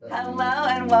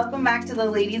welcome back to the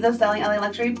Ladies of Selling LA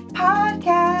Luxury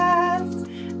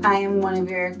podcast. I am one of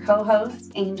your co-hosts,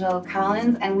 Angel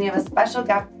Collins, and we have a special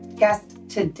guest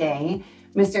today,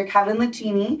 Mr. Kevin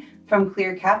Lachini from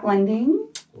ClearCap Lending.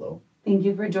 Hello. Thank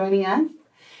you for joining us.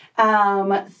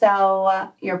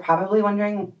 So you're probably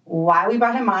wondering why we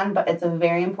brought him on, but it's a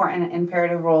very important and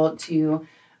imperative role to,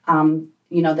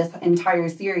 this entire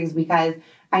series, because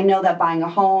I know that buying a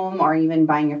home or even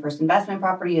buying your first investment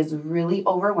property is really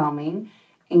overwhelming,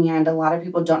 and a lot of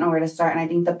people don't know where to start. And I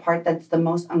think the part that's the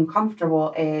most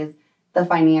uncomfortable is the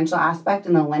financial aspect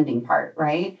and the lending part,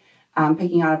 right?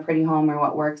 Picking out a pretty home or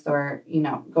what works, or,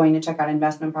 going to check out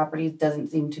investment properties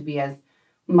doesn't seem to be as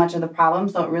much of the problem.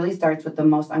 So it really starts with the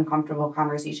most uncomfortable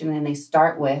conversation, and they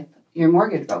start with your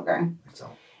mortgage broker.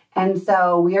 And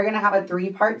so we are going to have a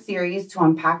 3-part series to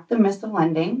unpack the myths of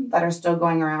lending that are still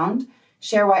going around,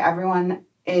 share why everyone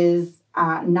is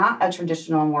not a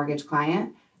traditional mortgage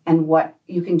client and what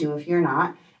you can do if you're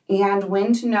not, and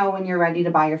when to know when you're ready to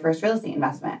buy your first real estate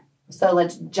investment. So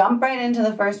let's jump right into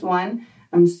the first one.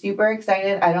 I'm super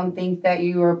excited. I don't think that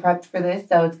you were prepped for this,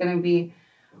 so it's going to be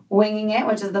winging it,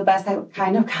 which is the best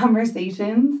kind of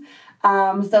conversations.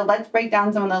 So let's break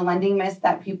down some of the lending myths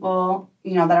that people,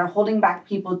 that are holding back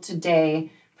people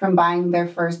today from buying their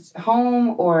first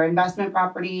home or investment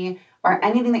property, or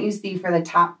anything that you see for the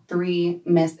top 3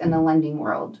 myths in the lending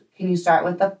world. Can you start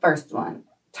with the first one?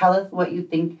 Tell us what you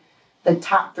think the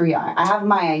top 3 are. I have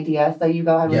my idea, so you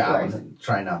go ahead with yours. I'm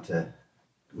try not to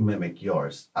mimic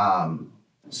yours.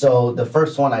 So the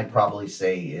first one I'd probably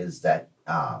say is that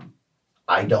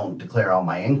I don't declare all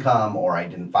my income, or I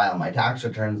didn't file my tax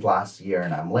returns last year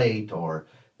and I'm late, or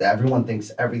that everyone thinks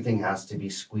everything has to be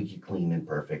squeaky clean and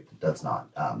perfect. It does not.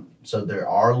 So there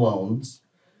are loans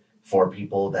for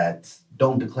people that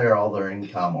don't declare all their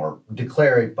income, or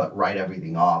declare it but write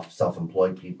everything off,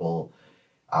 self-employed people.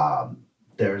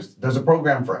 There's a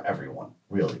program for everyone,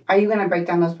 really. Are you going to break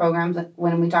down those programs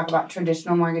when we talk about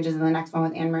traditional mortgages in the next one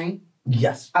with Anne-Marie?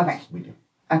 Yes. Okay. Yes, we do.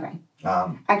 Okay.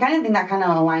 I kind of think that kind of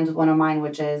aligns with one of mine,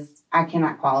 which is I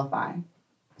cannot qualify.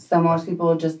 So most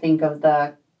people just think of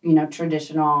the,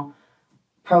 traditional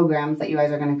programs that you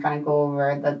guys are going to kind of go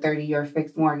over, the 30-year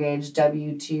fixed mortgage,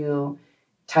 W-2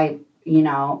 type,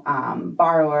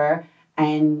 borrower.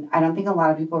 And I don't think a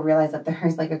lot of people realize that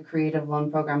there's like a creative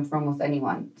loan program for almost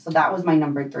anyone. So that was my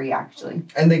number 3, actually.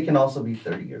 And they can also be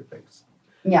 30-year fixed.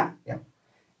 Yeah. Yeah.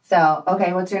 So,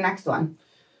 okay, what's your next one?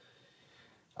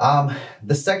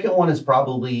 The second one is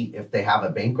probably if they have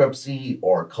a bankruptcy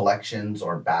or collections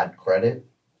or bad credit,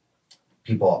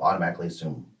 people automatically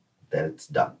assume that it's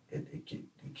done. It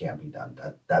can't be done.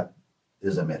 That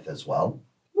is a myth as well.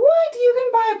 What? You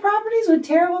can buy properties with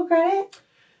terrible credit?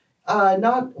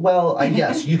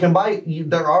 Yes, you can buy,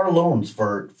 there are loans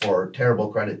for terrible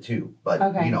credit too, but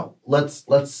okay.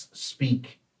 Let's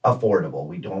speak affordable.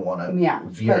 We don't want to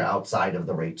veer outside of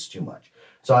the rates too much.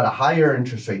 So at a higher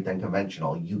interest rate than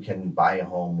conventional, you can buy a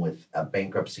home with a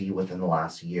bankruptcy within the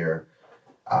last year,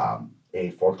 a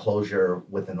foreclosure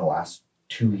within the last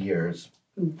 2 years.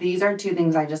 These are 2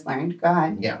 things I just learned. Go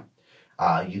ahead. Yeah.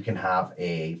 You can have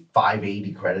a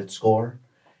 580 credit score.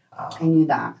 I knew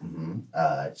that.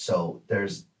 So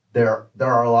there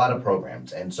are a lot of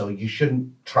programs, and so you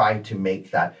shouldn't try to make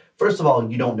that. First of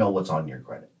all, you don't know what's on your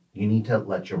credit. You need to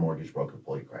let your mortgage broker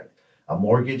pull your credit. A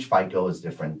mortgage FICO is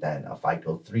different than a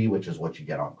FICO 3, which is what you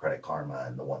get on Credit Karma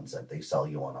and the ones that they sell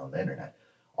you on the internet.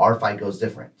 Our FICO is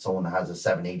different. Someone that has a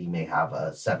 780 may have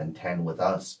a 710 with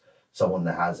us. Someone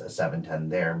that has a 710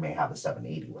 there may have a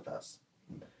 780 with us.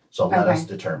 So let us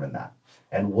determine that.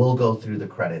 And we'll go through the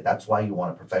credit. That's why you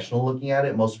want a professional looking at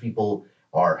it. Most people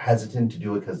are hesitant to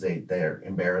do it because they're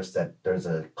embarrassed that there's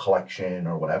a collection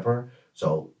or whatever.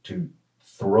 So to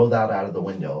throw that out of the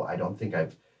window, I don't think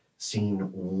I've seen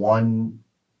one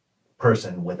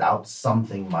person without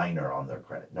something minor on their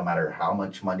credit, no matter how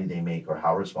much money they make or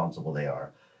how responsible they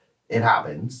are. It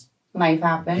happens. Life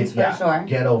happens, for sure.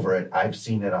 Get over it. I've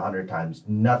seen it 100 times.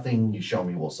 Nothing you show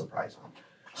me will surprise me.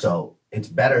 So it's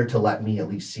better to let me at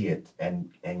least see it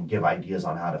and give ideas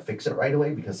on how to fix it right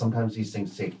away, because sometimes these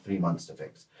things take 3 months to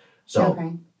fix.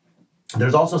 So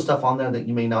there's also stuff on there that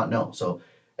you may not know. So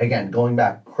again, going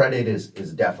back, credit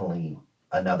is definitely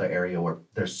another area where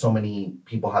there's so many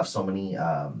people have so many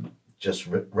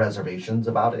reservations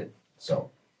about it.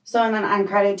 So and then on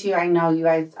credit too, I know you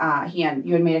guys, you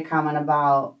had made a comment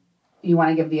about you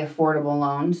want to give the affordable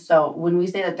loans. So when we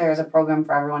say that there's a program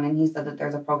for everyone, and he said that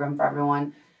there's a program for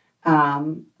everyone,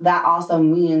 that also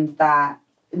means that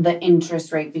the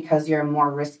interest rate, because you're a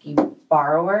more risky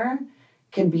borrower,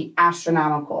 could be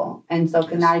astronomical. And so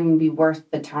could not even be worth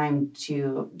the time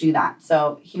to do that.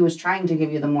 So he was trying to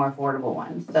give you the more affordable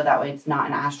ones. So that way it's not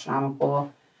an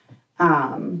astronomical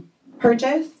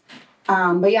purchase.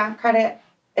 But yeah, credit,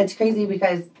 it's crazy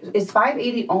because it's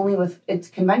 580 only with, it's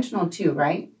conventional too,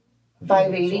 right?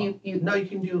 580. No, you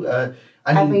can do,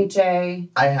 FHA.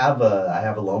 I have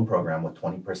a loan program with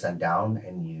 20% down,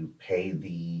 and you pay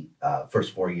the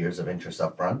first 4 years of interest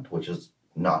up front, which is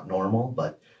not normal,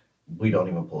 but we don't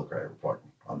even pull a credit report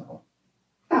on that one.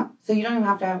 Oh, so you don't even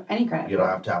have to have any credit. You don't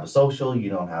have to have a social. You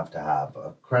don't have to have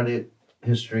a credit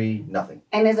history. Nothing.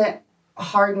 And is it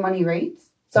hard money rates?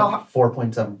 So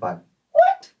 4.75.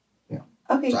 What? Yeah.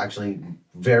 Okay. It's actually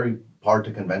very hard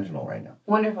to conventional right now.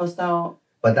 Wonderful. So.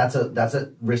 But that's a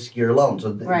riskier loan.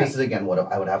 So Right. This is again what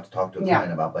I would have to talk to a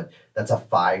client about. But that's a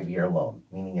 5-year loan,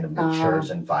 meaning it matures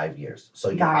in 5 years.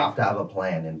 So you have to have a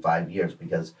plan in 5 years,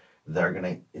 because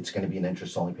it's gonna be an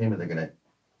interest only payment. They're gonna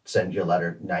send you a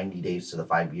letter 90 days to the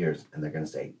 5 years, and they're gonna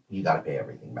say you got to pay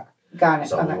everything back. Got it.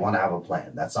 So we want to have a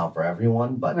plan. That's not for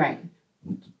everyone, but right.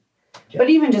 Yeah.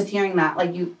 But even just hearing that,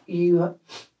 like you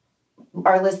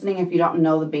are listening. If you don't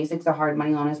know the basics, a hard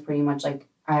money loan is pretty much like,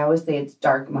 I always say it's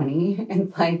dark money.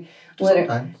 It's like,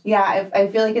 sometimes. Yeah, I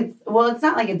feel like it's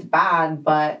not like it's bad,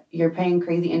 but you're paying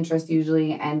crazy interest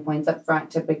usually and points up front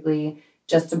typically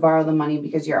just to borrow the money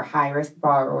because you're a high risk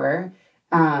borrower.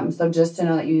 So just to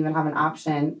know that you even have an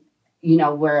option,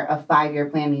 where a 5-year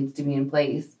plan needs to be in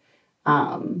place.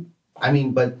 But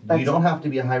you don't have to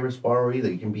be a high risk borrower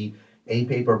either. You can be a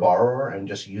paper borrower and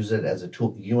just use it as a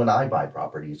tool. You and I buy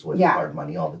properties with hard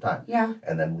money all the time. Yeah.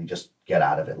 And then we just get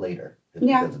out of it later.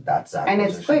 Because that's that and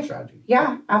it's quick strategy.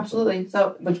 Yeah, absolutely.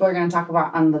 So, which we're going to talk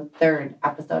about on the 3rd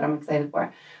episode. I'm excited for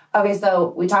it. Okay,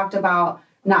 so we talked about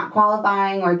not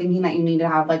qualifying or thinking that you need to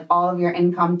have like all of your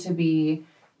income to be,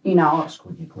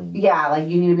 squeaky clean. Yeah, like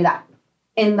you need to be that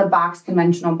in the box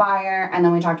conventional buyer. And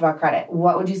then we talked about credit.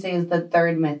 What would you say is the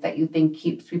 3rd myth that you think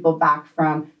keeps people back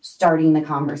from starting the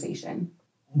conversation?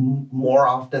 More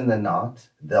often than not,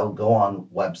 they'll go on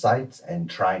websites and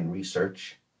try and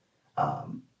research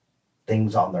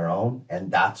things on their own,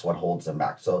 and that's what holds them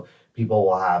back. So people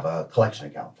will have a collection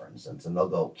account, for instance, and they'll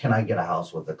go, can I get a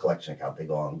house with a collection account? They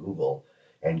go on Google,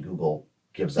 and Google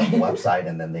gives them a website,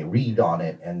 and then they read on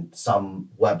it, and some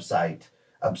website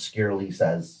obscurely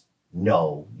says,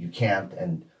 no, you can't.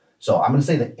 And so I'm going to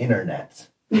say the internet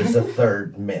is the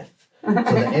 3rd myth. So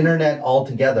the internet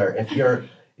altogether,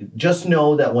 just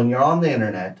know that when you're on the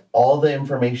internet, all the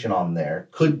information on there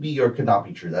could be or could not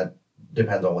be true. That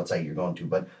depends on what site you're going to.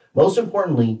 But most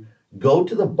importantly, go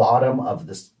to the bottom of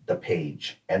the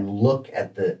page and look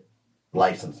at the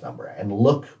license number and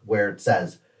look where it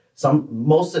says,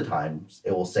 most of the times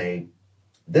it will say,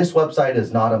 this website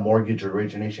is not a mortgage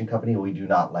origination company. We do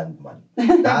not lend money.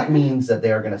 That means that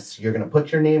you're going to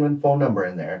put your name and phone number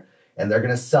in there, and they're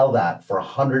going to sell that for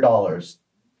 $100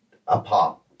 a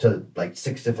pop to like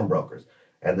 6 different brokers.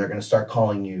 And they're going to start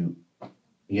calling you,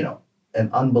 an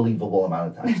unbelievable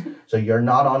amount of times. So you're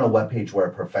not on a webpage where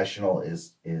a professional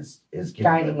is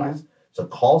giving you advice. So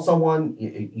call someone.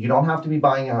 You don't have to be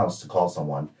buying a house to call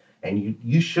someone. And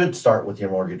you should start with your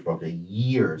mortgage broker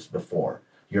years before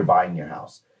you're buying your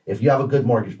house. If you have a good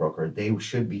mortgage broker, they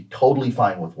should be totally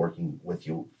fine with working with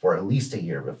you for at least a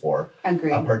year before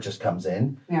a purchase comes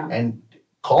in. Yeah. And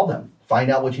call them.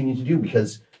 Find out what you need to do,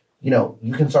 because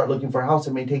you can start looking for a house.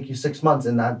 It may take you 6 months.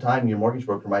 In that time, your mortgage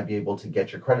broker might be able to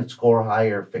get your credit score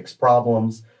higher, fix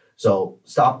problems. So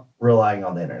stop relying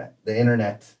on the internet. The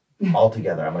internet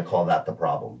altogether, I'm going to call that the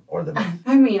problem or the myth.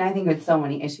 I mean, I think with so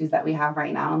many issues that we have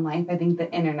right now in life, I think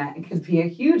the internet could be a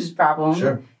huge problem.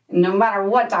 Sure. No matter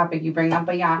what topic you bring up.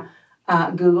 But yeah,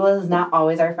 Google is not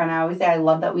always our friend. I always say I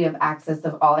love that we have access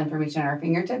to all information at our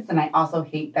fingertips. And I also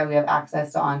hate that we have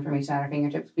access to all information at our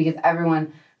fingertips, because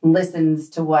everyone listens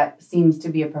to what seems to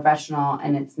be a professional,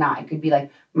 and it's not. It could be like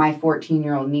my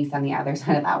 14-year-old niece on the other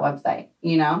side of that website,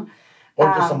 Or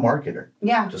just a marketer.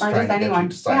 Yeah, just or trying just to anyone. get you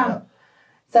to sign up.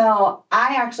 So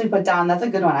I actually put down, that's a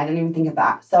good one. I didn't even think of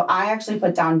that. So I actually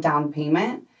put down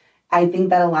payment. I think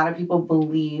that a lot of people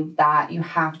believe that you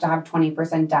have to have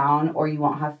 20% down or you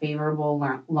won't have favorable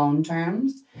loan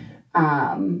terms,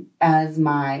 as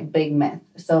my big myth.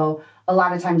 So a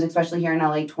lot of times, especially here in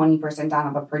LA, 20% down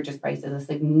of a purchase price is a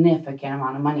significant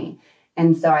amount of money.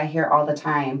 And so I hear all the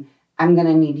time, I'm going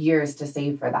to need years to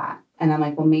save for that. And I'm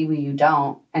like, well, maybe you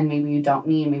don't. And maybe you don't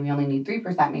need, maybe you only need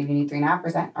 3%, maybe you need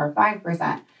 3.5% or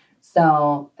 5%.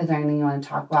 So is there anything you want to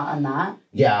talk about on that?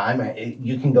 Yeah,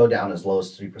 you can go down as low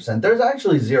as 3%. There's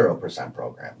actually 0%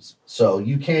 programs. So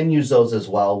you can use those as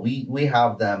well. We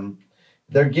have them.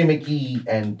 they're gimmicky,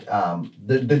 and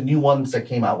the new ones that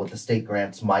came out with the state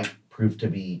grants might prove to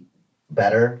be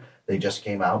better. They just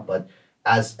came out, but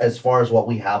as far as what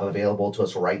we have available to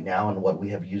us right now and what we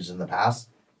have used in the past,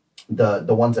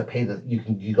 the ones that pay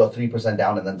you go 3%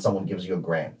 down and then someone gives you a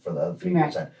grant for the other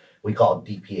 3%. Right. We call it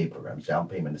DPA programs, down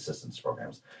payment assistance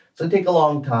programs. So they take a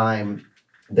long time.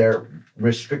 They're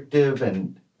restrictive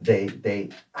and they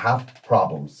have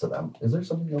problems to them. Is there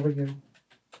something over here?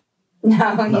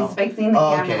 No, he's fixing the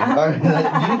camera.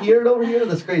 Okay. Do you hear it over here?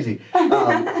 That's crazy. You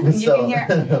can hear.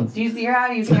 Do you see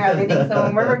how you can hear everything? So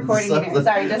when we're recording,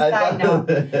 sorry, just side note.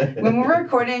 When we're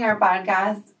recording our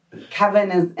podcast,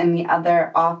 Kevin is in the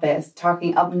other office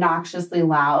talking obnoxiously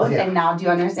loud. Yeah. And now do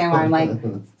you understand why I'm like,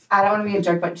 I don't want to be a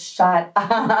jerk, but shut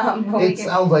up. It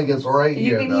sounds like it's right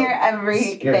here. You can hear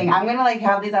everything. I'm going to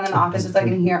have these on in the office just so I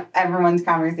can hear everyone's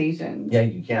conversation. Yeah,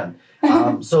 you can.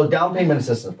 So down payment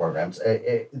assistance programs,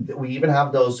 we even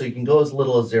have those, so you can go as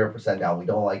little as 0% down. We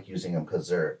don't like using them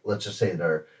because let's just say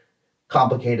they're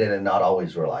complicated and not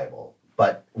always reliable.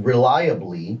 But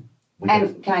reliably...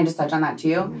 can I just touch on that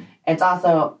too? Mm-hmm. It's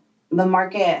also... the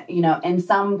market, in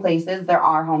some places, there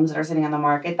are homes that are sitting on the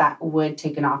market that would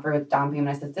take an offer with down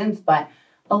payment assistance, but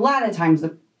a lot of times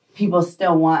people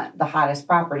still want the hottest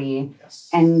property. Yes.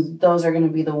 And those are going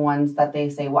to be the ones that they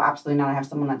say, well, absolutely not. I have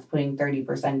someone that's putting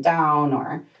 30% down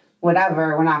or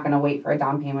whatever. We're not going to wait for a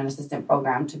down payment assistance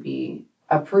program to be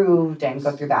approved and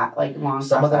go through that long process.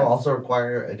 Some of them also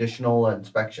require additional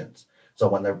inspections. So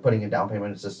when they're putting a down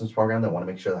payment assistance program, they want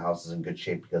to make sure the house is in good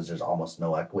shape because there's almost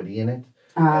no equity in it.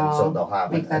 And so they'll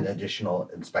have an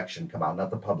additional inspection come out,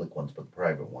 not the public ones, but the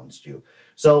private ones too.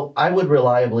 So I would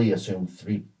reliably assume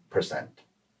 3%.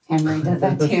 Henry does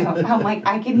that too. I'm like,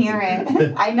 I can hear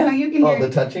it. I know you can hear it. Oh,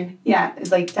 the touching? Yeah, it's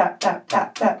like tap, tap,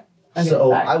 tap, tap. Okay,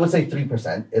 so I would say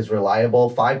 3% is reliable.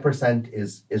 5%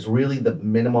 is really the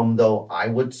minimum, though, I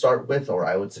would start with, or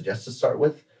I would suggest to start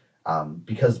with.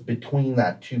 Because between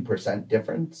that 2%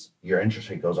 difference, your interest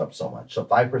rate goes up so much. So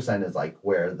 5% is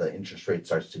where the interest rate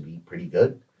starts to be pretty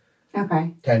good.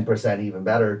 Okay. 10% even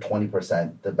better,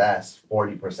 20% the best,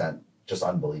 40% just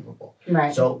unbelievable.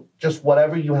 Right. So just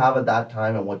whatever you have at that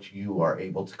time and what you are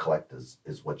able to collect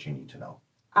is what you need to know.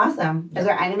 Awesome. Yeah. Is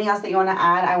there anything else that you want to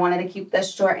add? I wanted to keep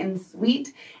this short and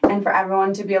sweet and for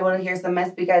everyone to be able to hear some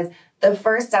myths because the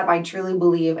first step I truly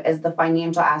believe is the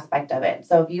financial aspect of it.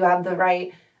 So if you have the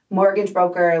right mortgage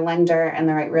broker, lender, and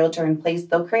the right realtor in place,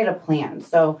 they'll create a plan.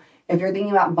 So if you're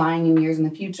thinking about buying in years in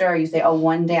the future, or you say, oh,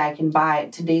 one day I can buy,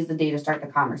 today's the day to start the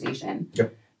conversation.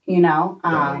 Yep.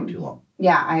 Don't wait too long.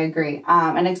 Yeah, I agree.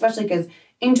 And especially because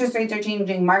interest rates are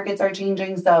changing, markets are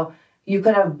changing. So you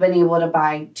could have been able to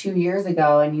buy 2 years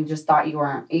ago and you just thought you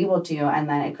weren't able to, and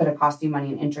then it could have cost you money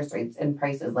in interest rates and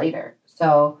prices later.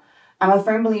 So I'm a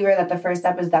firm believer that the first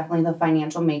step is definitely the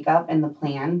financial makeup and the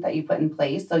plan that you put in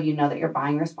place so you know that you're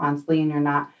buying responsibly and you're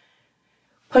not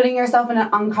putting yourself in an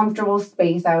uncomfortable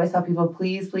space. I always tell people,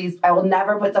 please, I will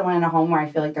never put someone in a home where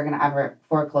I feel like they're going to ever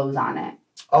foreclose on it.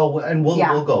 Oh, and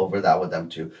we'll go over that with them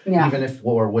too. Yeah. Even if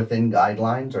we're within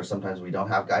guidelines or sometimes we don't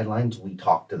have guidelines, we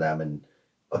talk to them and,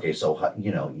 okay, so,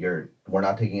 we're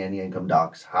not taking any income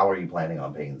docs. How are you planning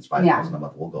on paying this $5,000 a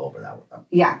month? We'll go over that with them.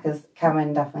 Yeah, because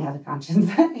Kevin definitely has a conscience.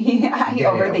 he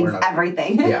overthinks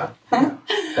everything. Yeah.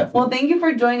 Well, thank you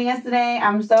for joining us today.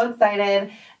 I'm so excited.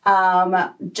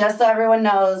 Just so everyone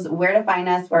knows where to find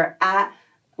us, we're at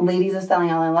Ladies of Selling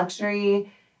LA Luxury.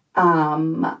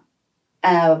 And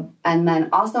then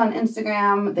also on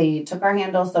Instagram, they took our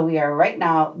handle. So we are right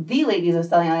now the Ladies of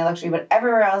Selling LA Luxury, but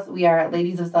everywhere else we are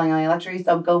Ladies of Selling LA Luxury.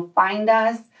 So go find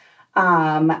us.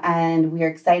 And we are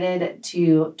excited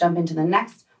to jump into the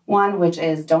next one, which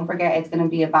is, don't forget, it's going to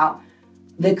be about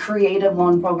the creative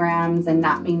loan programs and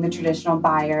not being the traditional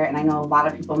buyer. And I know a lot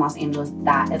of people in Los Angeles,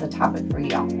 that is a topic for you.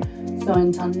 So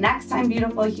until next time,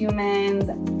 beautiful humans,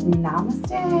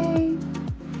 namaste.